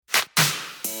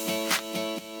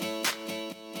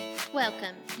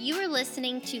welcome. You are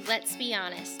listening to Let's Be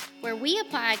Honest, where we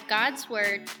apply God's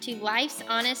Word to life's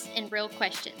honest and real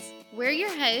questions. We're your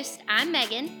hosts. I'm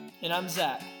Megan. And I'm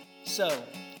Zach. So,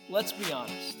 let's be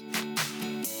honest.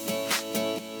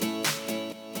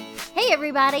 Hey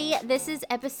everybody, this is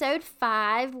episode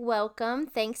 5. Welcome.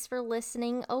 Thanks for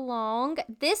listening along.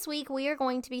 This week we are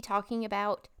going to be talking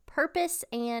about purpose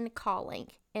and calling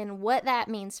and what that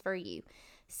means for you.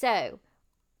 So,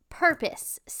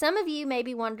 purpose. Some of you may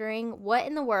be wondering, what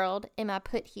in the world am I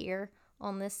put here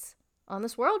on this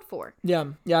world for? Yeah,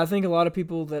 I think a lot of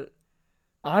people that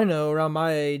I know around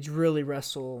my age really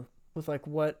wrestle with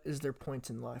what is their point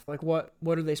in life? What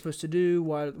are they supposed to do?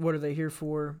 What are they here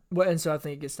for? And so I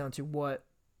think it gets down to what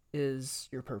is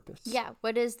your purpose? Yeah,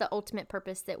 what is the ultimate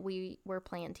purpose that we were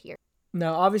planned here?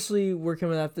 Now, obviously, we're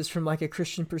coming at this from a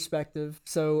Christian perspective,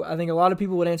 so I think a lot of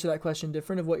people would answer that question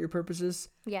different of what your purpose is.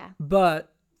 Yeah.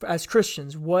 But as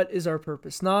Christians, what is our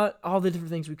purpose? Not all the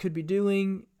different things we could be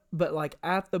doing, but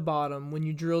at the bottom, when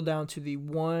you drill down to the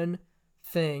one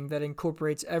thing that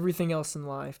incorporates everything else in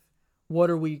life,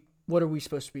 what are we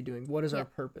supposed to be doing? What is our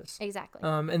purpose? Exactly.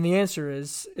 And the answer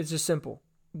is, it's just simple.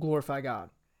 Glorify God.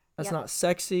 That's not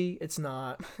sexy. It's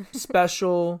not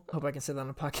special. Hope I can say that on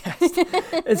a podcast.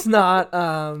 It's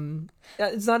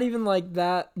not even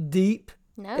that deep.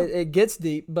 No. It gets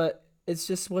deep, but it's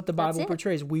just what the Bible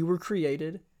portrays. We were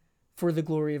created for the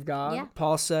glory of God. Yeah.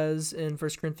 Paul says in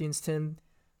 1 Corinthians 10,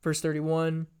 verse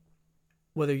 31,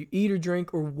 whether you eat or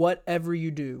drink or whatever you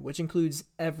do, which includes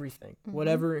everything,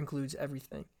 whatever includes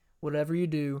everything, whatever you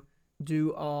do,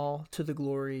 do all to the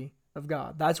glory of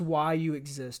God. That's why you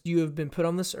exist. You have been put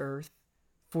on this earth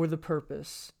for the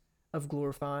purpose of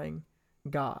glorifying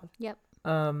God. Yep.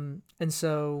 And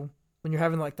so when you're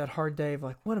having that hard day of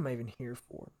what am I even here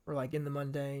for? Or in the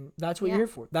mundane, that's what you're here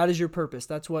for. That is your purpose.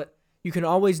 That's what you can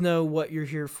always know what you're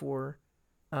here for.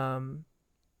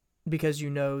 Because you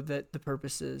know that the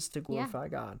purpose is to glorify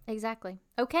God. Exactly.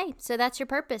 Okay, so that's your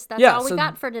purpose. That's all we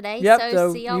got for today. Yep,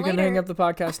 so see y'all you later. can hang up the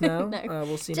podcast now. No,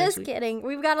 we'll see you next week. Just kidding.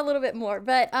 We've got a little bit more.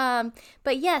 But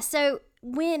yeah, so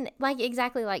when,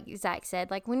 exactly like Zach said,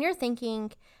 when you're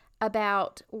thinking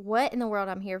about what in the world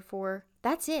I'm here for,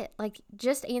 that's it.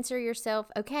 Just answer yourself,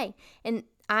 okay, and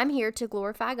I'm here to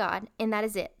glorify God, and that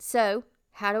is it. So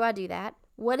how do I do that?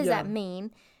 What does that mean?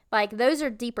 Those are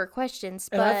deeper questions.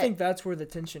 But, and I think that's where the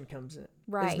tension comes in.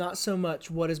 Right. It's not so much,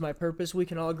 what is my purpose? We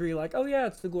can all agree, oh, yeah,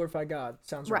 it's to glorify God.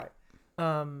 Sounds right.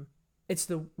 It's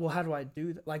how do I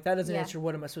do that? That doesn't answer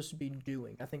what am I supposed to be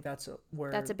doing. I think that's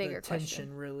where that's a bigger the tension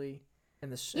question. Really,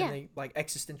 and the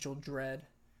existential dread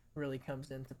really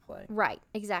comes into play. Right,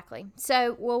 exactly.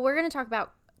 So, we're going to talk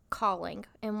about calling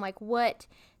and, what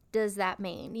does that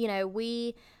mean?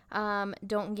 We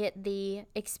don't get the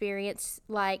experience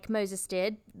like Moses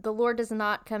did. The Lord does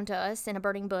not come to us in a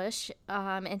burning bush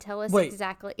and tell us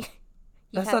exactly.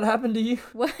 That's not happened to you?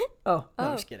 What? Oh, no,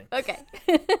 I'm just kidding. Okay.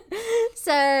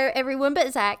 So everyone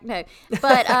but Zach, no.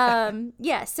 But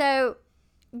yeah, so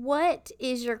what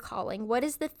is your calling? What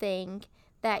is the thing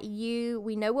that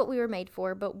we know what we were made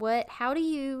for, but how do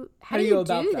you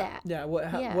do that? Yeah,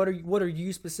 what are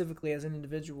you specifically as an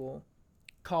individual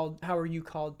called? How are you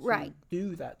called to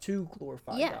do that, to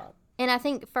glorify God? And I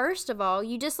think first of all,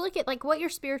 you just look at what your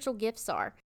spiritual gifts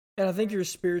are. And I think your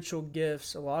spiritual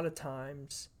gifts a lot of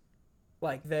times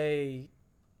they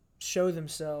show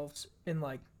themselves in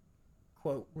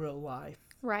quote real life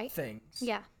things.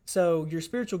 Yeah. So your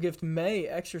spiritual gift may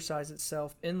exercise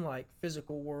itself in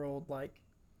physical world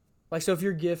so if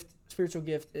your spiritual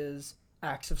gift is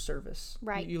acts of service.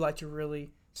 Right. You like to really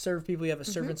serve people, you have a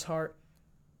servant's heart.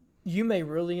 You may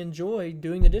really enjoy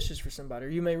doing the dishes for somebody, or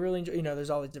you may really enjoy,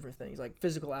 there's all these different things,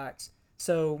 physical acts.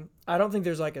 So I don't think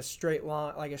there's a straight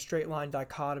line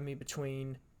dichotomy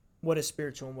between what is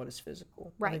spiritual and what is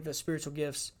physical. Right. I think the spiritual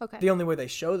gifts, the only way they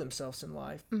show themselves in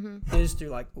life is through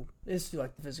the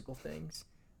physical things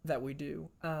that we do.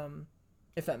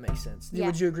 If that makes sense. Yeah.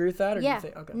 Would you agree with that? Or do you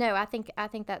think, okay. No, I think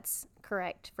that's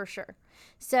correct for sure.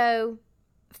 So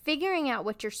figuring out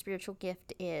what your spiritual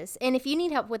gift is, and if you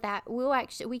need help with that,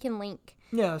 we can link.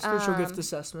 Yeah, spiritual gift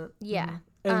assessment. Yeah. Mm-hmm.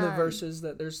 And the verses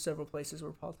that there's several places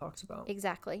where Paul talks about.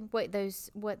 Exactly. What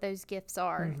those gifts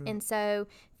are. Mm-hmm. And so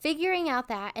figuring out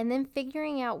that, and then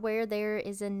figuring out where there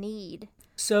is a need.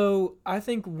 So I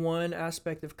think one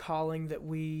aspect of calling that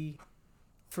we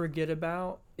forget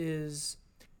about is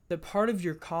that part of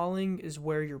your calling is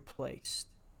where you're placed.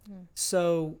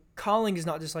 So calling is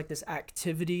not just this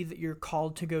activity that you're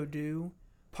called to go do.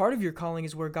 Part of your calling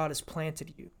is where God has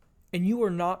planted you. And you are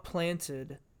not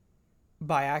planted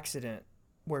by accident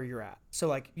where you're at.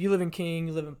 So you live in King,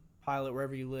 you live in Pilot,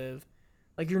 wherever you live.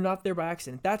 Like, you're not there by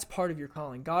accident. That's part of your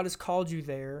calling. God has called you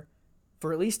there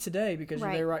for at least today, because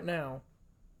you're there right now,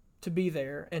 to be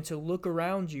there and to look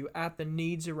around you at the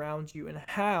needs around you and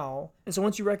how. And so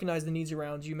once you recognize the needs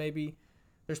around you, maybe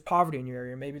there's poverty in your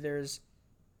area. Maybe there's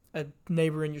a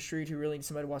neighbor in your street who really needs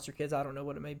somebody to watch their kids. I don't know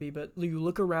what it may be, but you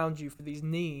look around you for these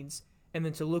needs, and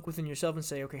then to look within yourself and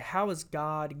say, okay, how has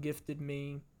God gifted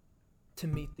me to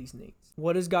meet these needs?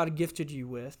 What has God gifted you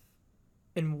with?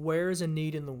 And where is a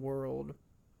need in the world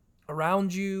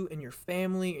around you, in your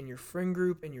family, in your friend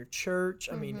group, in your church,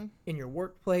 I mean, in your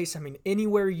workplace, I mean,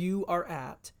 anywhere you are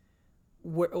at,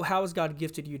 how has God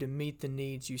gifted you to meet the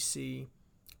needs you see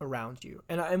around you?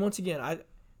 And once again,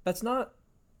 that's not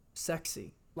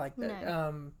sexy. Like that.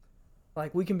 No.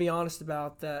 Like, we can be honest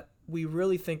about that. We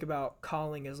really think about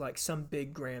calling as like some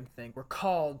big grand thing. We're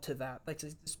called to that. Like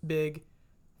this big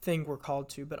thing we're called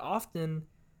to. But often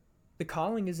the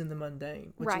calling is in the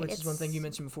mundane, which is one thing you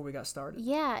mentioned before we got started.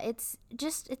 Yeah, it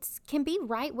can be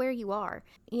right where you are,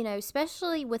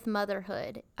 especially with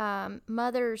motherhood.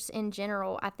 Mothers in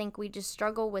general, I think we just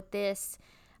struggle with this,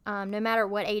 no matter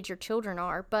what age your children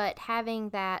are, but having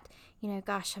that,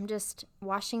 gosh, I'm just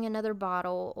washing another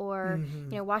bottle, or,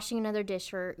 washing another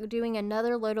dish, or doing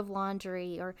another load of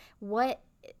laundry, or what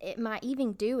am I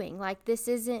even doing? Like, this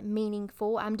isn't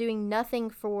meaningful. I'm doing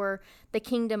nothing for the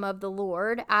kingdom of the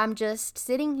Lord. I'm just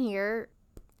sitting here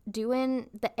doing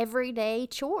the everyday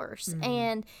chores.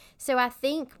 And so I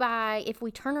think if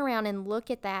we turn around and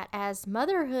look at that as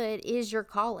motherhood is your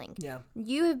calling. Yeah.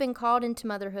 You have been called into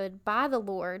motherhood by the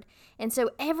Lord. And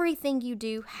so everything you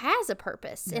do has a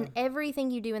purpose, and everything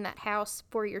you do in that house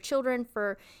for your children,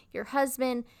 for your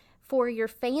husband, for your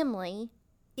family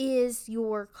is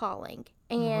your calling.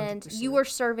 And 100%. you are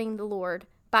serving the Lord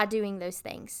by doing those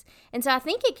things. And so I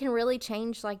think it can really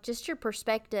change like just your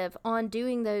perspective on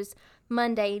doing those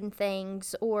mundane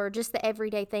things, or just the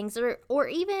everyday things, or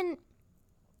even,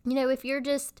 if you're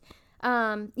just,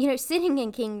 sitting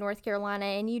in King, North Carolina,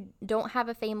 and you don't have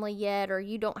a family yet, or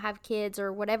you don't have kids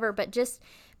or whatever, but just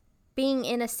being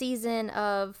in a season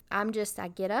of, I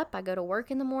get up, I go to work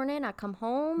in the morning, I come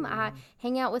home, I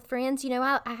hang out with friends,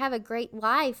 I have a great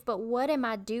life, but what am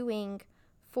I doing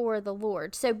for the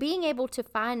Lord? So being able to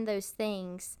find those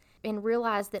things and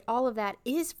realize that all of that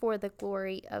is for the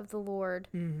glory of the Lord,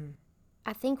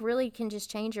 I think really can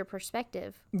just change your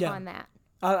perspective on that.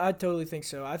 I totally think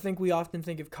so. I think we often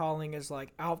think of calling as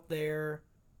like out there,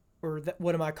 or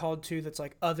what am I called to that's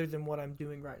like other than what I'm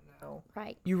doing right now.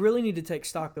 Right. You really need to take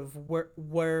stock of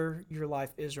where your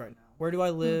life is right now. Where do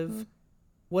I live?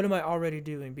 What am I already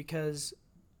doing? Because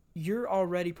you're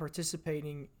already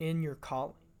participating in your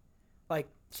calling. Like,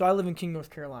 so I live in King,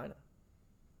 North Carolina.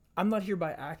 I'm not here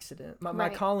by accident. My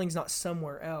calling's not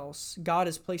somewhere else. God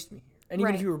has placed me here. And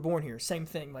even if you were born here, same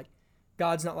thing. Like,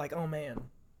 God's not like, oh man,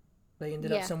 they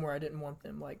ended up somewhere I didn't want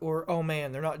them. Like, or, oh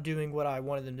man, they're not doing what I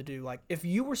wanted them to do. Like, if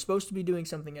you were supposed to be doing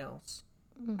something else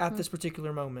at this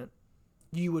particular moment,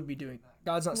 you would be doing that.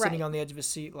 God's not sitting on the edge of his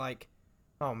seat like,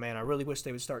 oh man, I really wish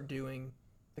they would start doing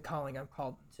the calling I'm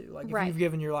called to. Like, if you've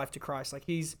given your life to Christ, like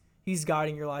he's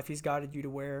guiding your life. He's guided you to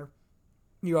where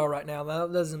you are right now.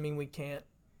 That doesn't mean we can't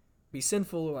be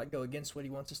sinful or like go against what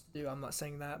he wants us to do. I'm not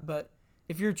saying that, but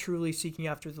if you're truly seeking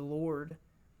after the Lord,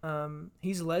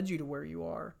 he's led you to where you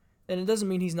are. And it doesn't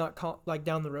mean he's not like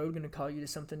down the road going to call you to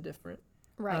something different.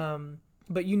 Right.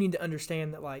 But you need to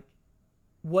understand that like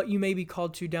what you may be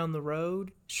called to down the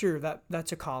road, sure,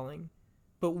 that's a calling.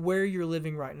 But where you're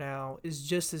living right now is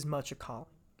just as much a calling.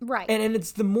 Right. And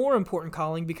it's the more important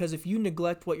calling, because if you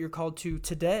neglect what you're called to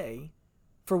today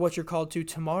for what you're called to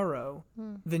tomorrow,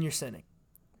 then you're sinning.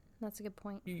 That's a good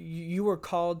point. You were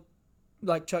called,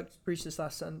 like Chuck preached this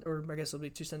last Sunday, or I guess it'll be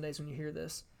 2 Sundays when you hear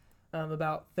this,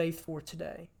 about faith for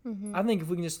today. I think if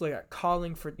we can just look at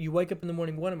calling for, you wake up in the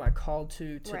morning, what am I called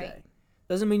to today? Right.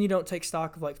 Doesn't mean you don't take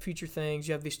stock of like future things.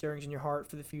 You have these stirrings in your heart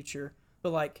for the future,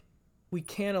 but like we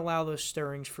can't allow those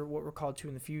stirrings for what we're called to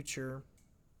in the future,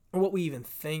 or what we even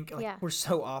think. Like we're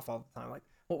so off all the time. Like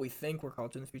what we think we're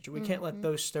called to in the future. We can't let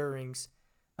those stirrings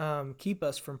keep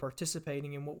us from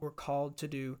participating in what we're called to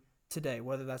do today,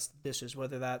 whether that's the dishes,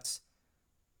 whether that's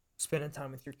spending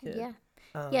time with your kid.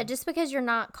 Just because you're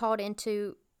not called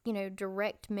into,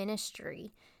 direct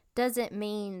ministry doesn't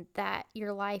mean that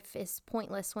your life is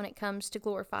pointless when it comes to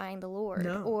glorifying the Lord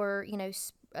or,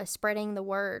 spreading the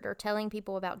word or telling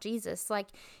people about Jesus. Like,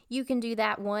 you can do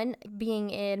that, one, being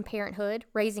in parenthood,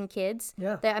 raising kids.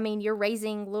 You're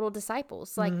raising little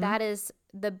disciples. Like, that is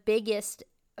the biggest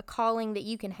calling that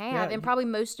you can have, and probably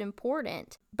most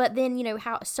important. But then,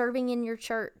 how serving in your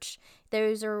church,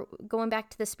 those are going back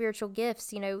to the spiritual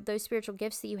gifts, those spiritual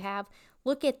gifts that you have.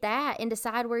 look at that and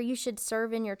decide where you should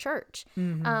serve in your church.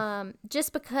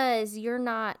 Just because you're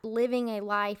not living a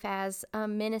life as a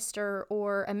minister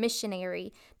or a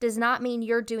missionary does not mean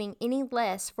you're doing any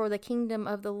less for the kingdom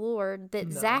of the Lord that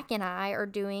No. Zach and I are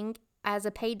doing as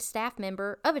a paid staff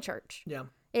member of a church. Yeah.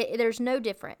 There's no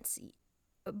difference.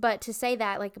 But to say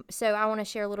that, like, so I want to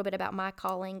share a little bit about my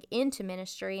calling into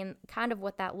ministry and kind of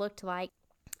what that looked like.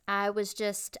 I was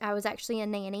actually a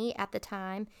nanny at the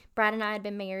time. Brad and I had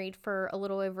been married for a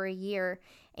little over a year,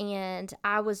 and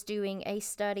I was doing a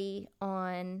study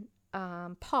on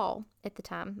Paul at the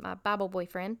time, my Bible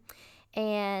boyfriend.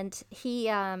 And he,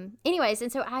 anyways,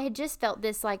 and so I had just felt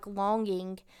this like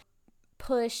longing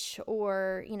push,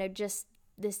 or, just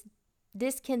this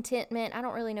discontentment. I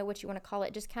don't really know what you want to call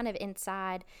it, just kind of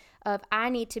inside of, I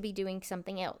need to be doing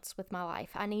something else with my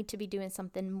life. I need to be doing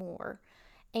something more.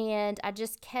 And I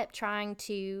just kept trying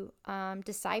to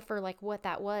decipher like what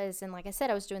that was. And like I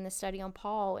said, I was doing this study on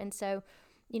Paul. And so,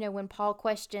 when Paul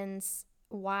questions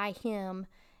why him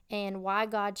and why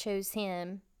God chose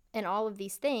him and all of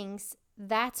these things,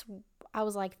 I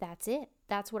was like, that's it.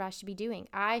 That's what I should be doing.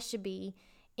 I should be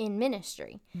in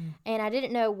ministry. And I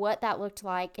didn't know what that looked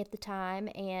like at the time.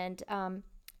 And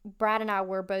Brad and I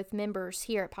were both members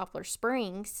here at Poplar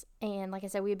Springs. And like I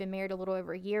said, we had been married a little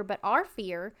over a year. But our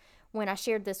fear when I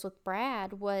shared this with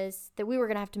Brad was that we were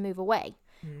going to have to move away.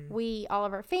 All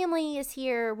of our family is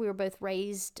here. We were both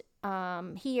raised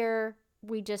here.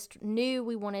 We just knew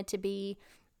we wanted to be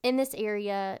in this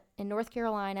area in North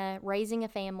Carolina, raising a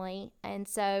family. And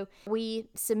so we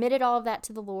submitted all of that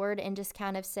to the Lord and just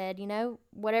kind of said,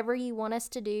 whatever you want us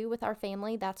to do with our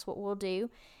family, that's what we'll do.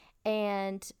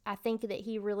 And I think that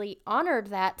he really honored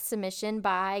that submission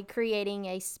by creating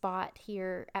a spot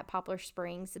here at Poplar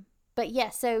Springs. But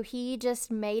so he just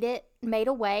made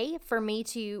a way for me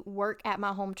to work at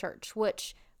my home church,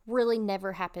 which really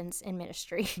never happens in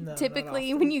ministry. No,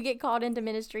 Typically, when you get called into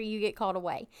ministry, you get called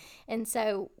away. And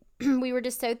so we were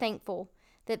just so thankful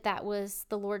that was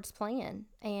the Lord's plan.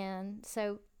 And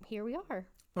so here we are.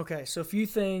 Okay, so a few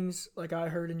things like I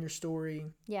heard in your story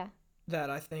Yeah. that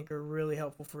I think are really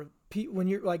helpful for when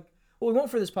you're like, we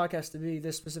want for this podcast to be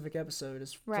this specific episode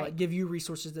is to like give you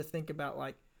resources to think about,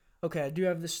 like, okay, I do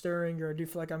have this stirring, or I do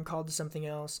feel like I'm called to something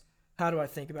else. How do I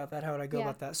think about that? How would I go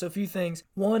about that? So a few things.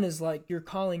 One is like your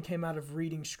calling came out of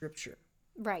reading scripture.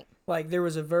 Right. Like there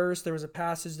was a verse, there was a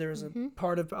passage, there was a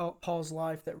part of Paul's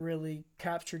life that really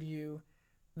captured you,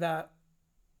 that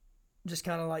just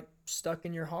kind of like stuck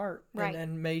in your heart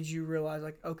and made you realize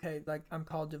like, okay, like I'm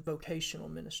called to vocational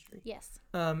ministry. Yes.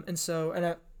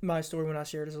 My story when I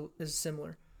shared is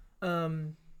similar.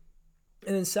 And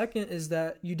then second is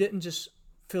that you didn't just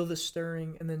feel this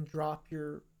stirring and then drop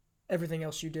everything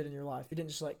else you did in your life. You didn't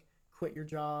just like quit your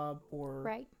job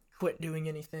or quit doing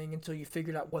anything until you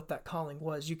figured out what that calling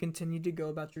was. You continued to go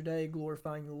about your day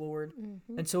glorifying the Lord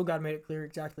until God made it clear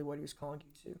exactly what he was calling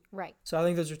you to. Right. So I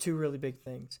think those are two really big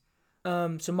things.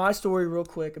 So my story real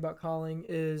quick about calling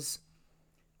is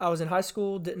I was in high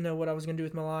school, didn't know what I was going to do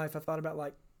with my life. I thought about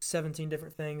like 17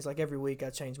 different things. Like every week I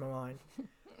changed my mind.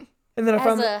 And then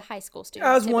as a high school student,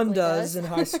 as one does in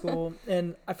high school.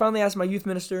 And I finally asked my youth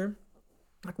minister,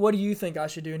 like, what do you think I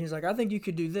should do? And he's like, I think you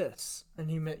could do this. And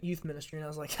he meant youth ministry. And I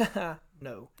was like,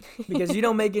 no, because you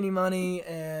don't make any money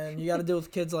and you got to deal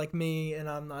with kids like me. And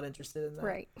I'm not interested in that.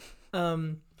 Right.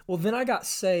 Well, then I got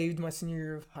saved my senior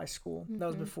year of high school. That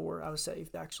was before I was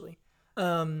saved, actually.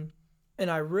 And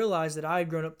I realized that I had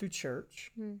grown up through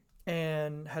church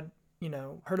and had,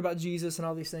 heard about Jesus and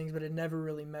all these things, but had never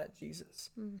really met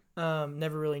Jesus.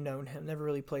 Never really known him, never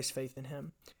really placed faith in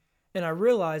him. And I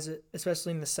realized it,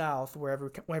 especially in the South,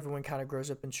 where everyone kind of grows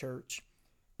up in church.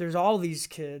 There's all these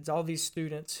kids, all these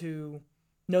students who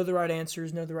know the right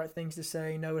answers, know the right things to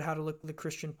say, know how to look at the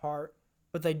Christian part,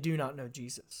 but they do not know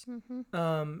Jesus.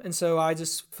 And so I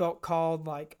just felt called,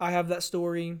 like, I have that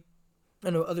story.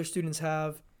 I know other students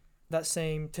have that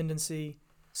same tendency.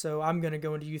 So I'm going to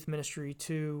go into youth ministry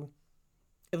to,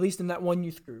 at least in that one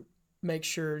youth group, make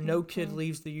sure no kid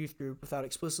leaves the youth group without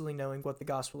explicitly knowing what the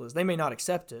gospel is. They may not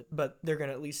accept it, but they're going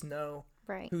to at least know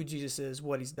who Jesus is,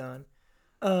 what he's done.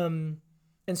 And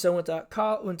so went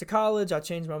to college. I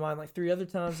changed my mind like 3 other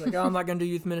times. Like, I'm not going to do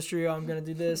youth ministry. I'm going to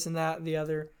do this and that and the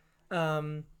other.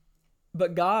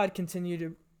 But God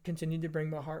continued to bring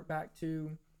my heart back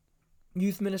to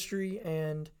youth ministry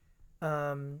and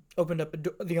opened up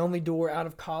the only door out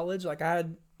of college. Like, I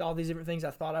had all these different things I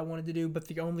thought I wanted to do, but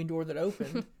the only door that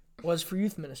opened was for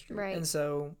youth ministry. Right. And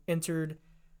so entered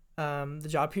the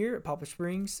job here at Poplar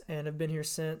Springs and have been here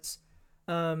since.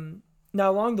 And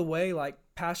Now, along the way, like,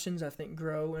 passions, I think,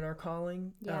 grow in our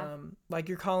calling. Yeah. Like,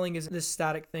 your calling is this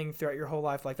static thing throughout your whole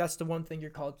life. Like, that's the one thing you're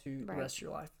called to the rest of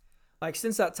your life. Like,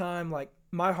 since that time, like,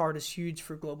 my heart is huge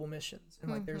for global missions.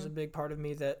 And, like, there's a big part of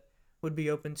me that would be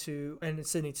open to, and in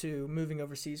Sydney too, moving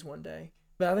overseas one day.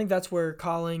 But I think that's where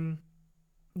calling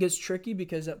gets tricky,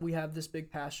 because we have this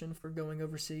big passion for going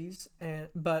overseas,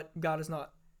 but God has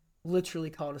not literally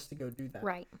called us to go do that.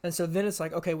 Right. And so then it's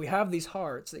like, okay, we have these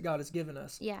hearts that God has given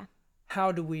us. Yeah.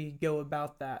 How do we go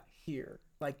about that here?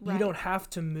 Like, you don't have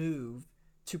to move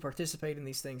to participate in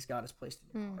these things God has placed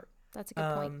in your heart. That's a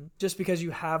good point. Just because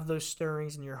you have those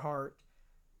stirrings in your heart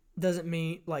doesn't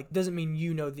mean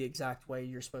you know the exact way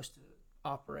you're supposed to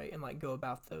operate and, like, go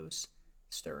about those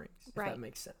stirrings, if that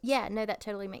makes sense. Yeah, no, that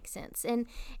totally makes sense.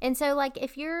 And so, like,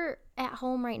 if you're at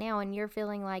home right now and you're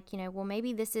feeling like, you know, well,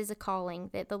 maybe this is a calling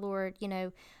that the Lord, you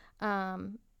know,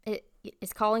 it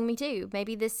is calling me to.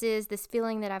 Maybe this is this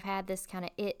feeling that I've had, this kind of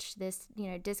itch, this,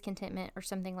 you know, discontentment or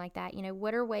something like that. You know,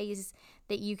 what are ways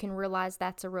that you can realize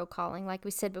that's a real calling? Like we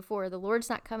said before, the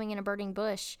Lord's not coming in a burning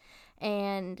bush.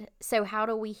 And so how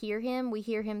do we hear him? We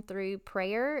hear him through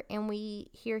prayer, and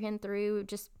we hear him through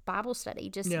just Bible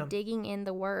study, just digging in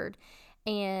the word.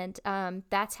 And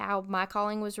that's how my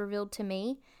calling was revealed to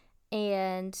me.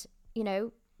 And, you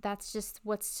know, that's just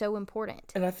what's so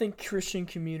important. And I think Christian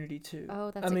community too. Oh,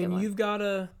 that's a good one. You've got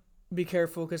to be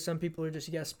careful, because some people are just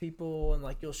yes people, and,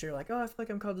 like, you'll share, like, oh, I feel like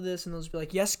I'm called to this, and they'll just be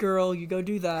like, yes girl, you go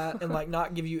do that, and, like,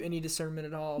 not give you any discernment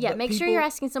at all. Yeah, but make sure you're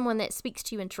asking someone that speaks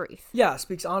to you in truth. Yeah,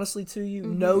 speaks honestly to you,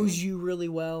 knows you really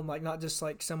well, like, not just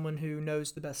like someone who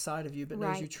knows the best side of you, but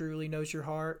knows you truly, knows your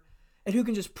heart, and who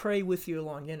can just pray with you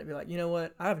along in it. Be like, you know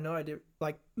what, I have no idea.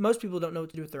 Like, most people don't know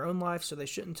what to do with their own life, so they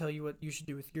shouldn't tell you what you should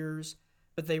do with yours.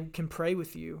 But they can pray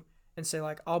with you and say,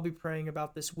 like, I'll be praying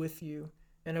about this with you.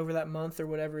 And over that month or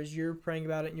whatever, as you're praying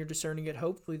about it and you're discerning it,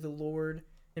 hopefully the Lord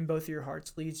in both of your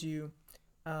hearts leads you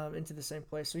into the same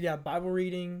place. So, yeah, Bible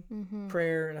reading,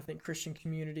 prayer, and I think Christian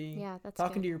community. Yeah, that's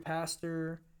talking to your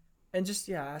pastor, and just,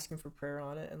 asking for prayer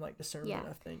on it and, like, discernment,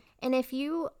 I think. And if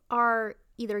you are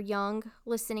either young,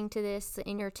 listening to this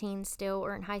in your teens still,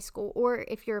 or in high school, or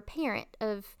if you're a parent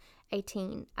of a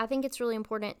teen, I think it's really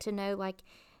important to know, like,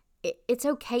 it's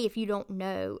okay if you don't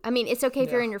know. I mean, it's okay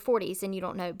if you're in your 40s and you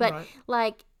don't know. But,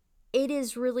 like, it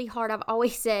is really hard. I've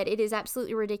always said it is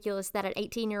absolutely ridiculous that an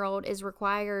 18-year-old is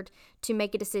required to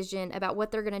make a decision about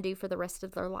what they're going to do for the rest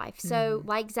of their life. So,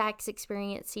 like Zach's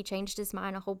experience, he changed his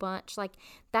mind a whole bunch. Like,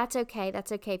 that's okay.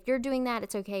 That's okay. If you're doing that,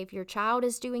 it's okay if your child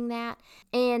is doing that.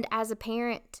 And as a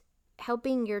parent,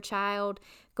 helping your child,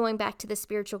 going back to the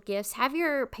spiritual gifts, have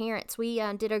your parents, we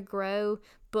did a Grow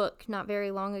book not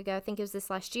very long ago, I think it was this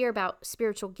last year, about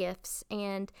spiritual gifts,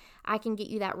 and I can get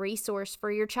you that resource for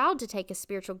your child to take a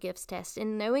spiritual gifts test,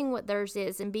 and knowing what theirs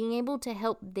is and being able to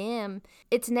help them.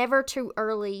 It's never too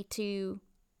early to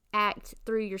act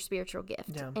through your spiritual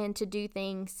gift and to do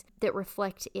things that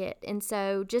reflect it. And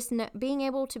so just being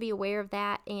able to be aware of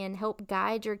that and help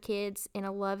guide your kids in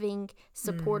a loving,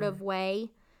 supportive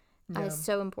way is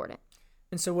so important.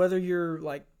 And so whether you're,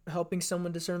 like, helping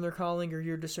someone discern their calling or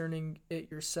you're discerning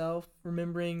it yourself,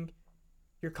 remembering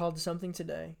you're called to something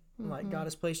today. Like, God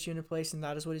has placed you in a place, and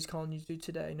that is what he's calling you to do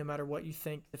today, no matter what you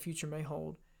think the future may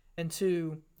hold. And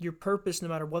two, your purpose, no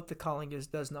matter what the calling is,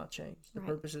 does not change. The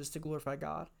purpose is to glorify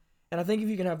God. And I think if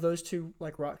you can have those two,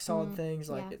 like, rock solid things,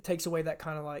 like, it takes away that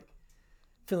kind of, like,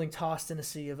 feeling tossed in a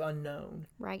sea of unknown.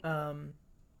 Right.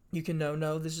 You can know,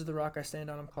 no, this is the rock I stand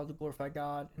on. I'm called to glorify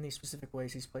God in these specific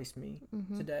ways he's placed me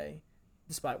today,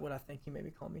 despite what I think he may be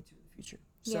calling me to in the future.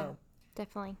 So,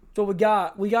 definitely. So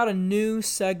we got a new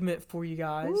segment for you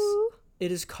guys. Woo.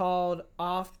 It is called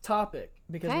Off Topic,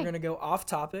 because we're going to go off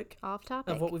topic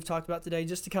of what we've talked about today,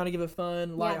 just to kind of give a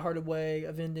fun, lighthearted way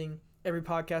of ending every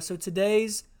podcast. So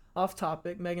today's off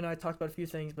topic, Megan and I talked about a few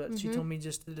things, but she told me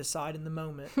just to decide in the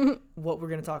moment what we're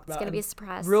going to talk about. It's going to be a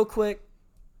surprise. Real quick,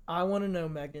 I want to know,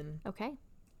 Megan. Okay.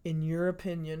 In your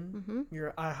opinion,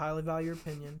 I highly value your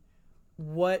opinion.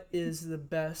 What is the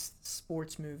best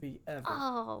sports movie ever?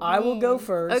 Oh, I will go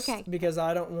first, because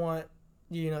I don't want,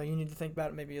 you need to think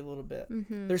about it maybe a little bit.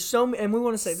 There's so, and we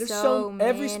want to say there's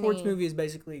every sports movie is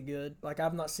basically good. Like,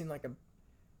 I've not seen, like,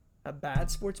 a bad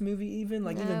sports movie even.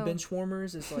 Like, even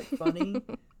Benchwarmers is, like, funny.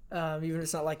 Even if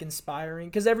it's not, like, inspiring,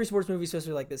 because every sports movie is supposed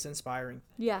to be like this inspiring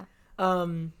thing. Yeah.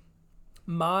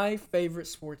 My favorite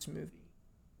sports movie,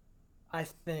 I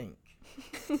think,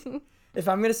 if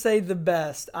I'm going to say the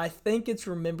best, I think it's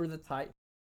Remember the Titans.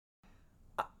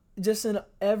 Just in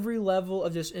every level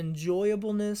of just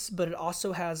enjoyableness, but it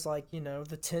also has, like,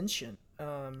 the tension.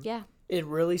 It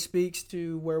really speaks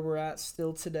to where we're at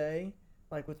still today,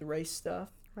 like with the race stuff.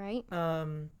 Right.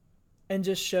 And and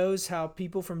just shows how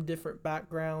people from different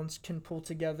backgrounds can pull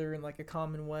together in like a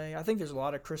common way. I think there's a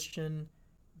lot of Christian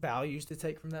values to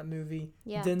take from that movie.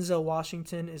 Yeah. Denzel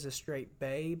Washington is a straight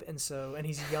babe, and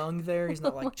he's young there. He's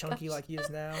not Oh like my chunky gosh. like he is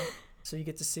now. So you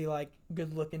get to see like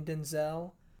good looking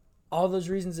Denzel. All those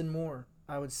reasons and more,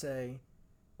 I would say.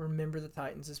 Remember the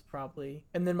Titans is probably,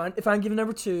 and then if I'm giving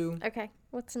number 2, Okay.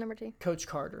 What's number 2? Coach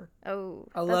Carter. Oh,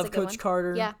 I that's a love good Coach one.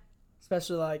 Carter. Yeah.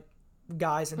 Especially like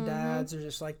guys and Mhm. dads, or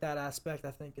just like that aspect.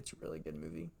 I think it's a really good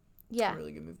movie. Yeah. A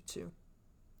really good movie too.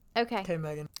 Okay. Okay,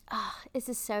 Megan. Oh, this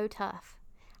is so tough.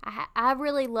 I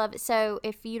really love it. So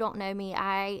if you don't know me,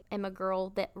 I am a girl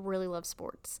that really loves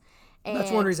sports.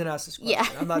 That's one reason I asked this question.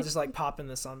 Yeah. I'm not just like popping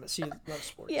this on, but she loves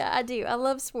sports. Yeah, I do. I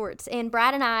love sports. And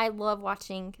Brad and I love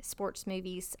watching sports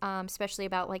movies, especially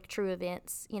about like true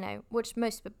events, which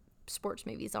most sports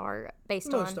movies are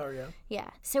based Most on. are, yeah. Yeah.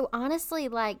 So honestly,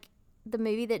 like the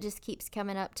movie that just keeps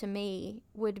coming up to me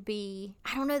would be,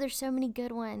 I don't know, there's so many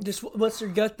good ones. Just what's your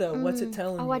gut though? What's it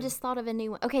telling you? Oh, I just thought of a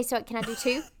new one. Okay, so can I do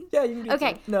 2? Yeah, you can do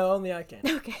Okay. 2. No, only I can.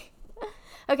 Okay.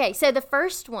 Okay, so the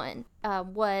first one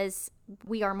was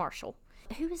We Are Marshall.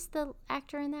 Who is the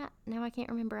actor in that? Now I can't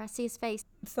remember. I see his face.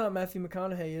 It's not Matthew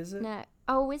McConaughey, is it? No.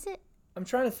 Oh, is it? I'm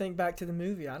trying to think back to the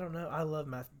movie. I don't know. I love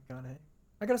Matthew McConaughey.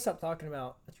 I gotta stop talking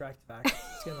about attractive actors.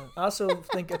 I also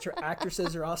think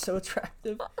actresses are also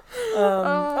attractive.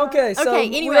 Okay, so okay.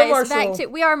 We Are Anyways, Marshall. back to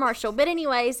We Are Marshall. But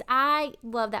anyways, I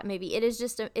love that movie. It is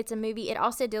just it's a movie. It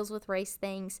also deals with race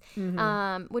things,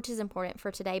 which is important for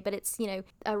today. But it's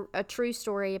a true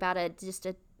story about a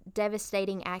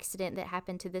devastating accident that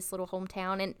happened to this little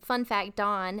hometown. And fun fact,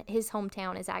 Don, his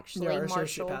hometown is actually our associate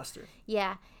Marshall. pastor.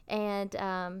 Yeah. And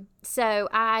so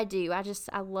I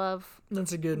love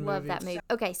That's a good movie. love that movie.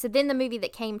 Okay, so then the movie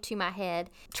that came to my head,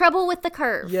 Trouble with the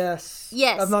Curve. Yes.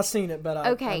 Yes. I've not seen it, but I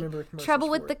Okay, remember commercials Trouble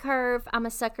for with it. the Curve. I'm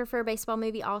a sucker for a baseball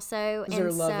movie also. Is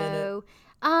there love in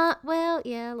it? Well,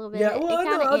 yeah, a little bit. Yeah, well, it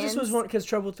kinda I just was ends. wondering because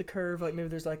Trouble with the Curve, like maybe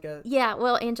there's like a. Yeah,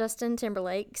 well, and Justin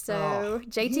Timberlake. So Oh,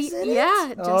 JT, he's in yeah,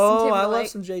 it? Justin Oh, Timberlake. I love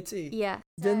some JT. Yeah.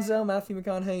 Denzel, Matthew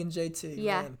McConaughey, and JT.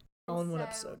 Yeah. Man, all in one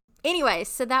episode. Anyways,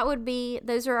 so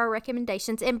those are our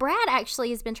recommendations. And Brad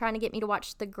actually has been trying to get me to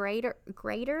watch The Greater,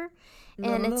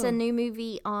 and it's a new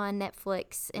movie on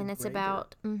Netflix, and it's Greater.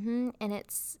 about and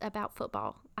it's about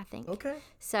football, I think. Okay.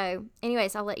 So,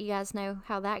 anyways, I'll let you guys know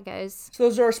how that goes. So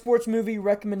those are our sports movie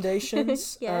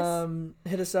recommendations. Yes.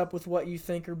 Hit us up with what you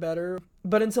think are better.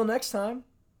 But until next time,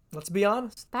 let's be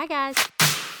honest. Bye, guys.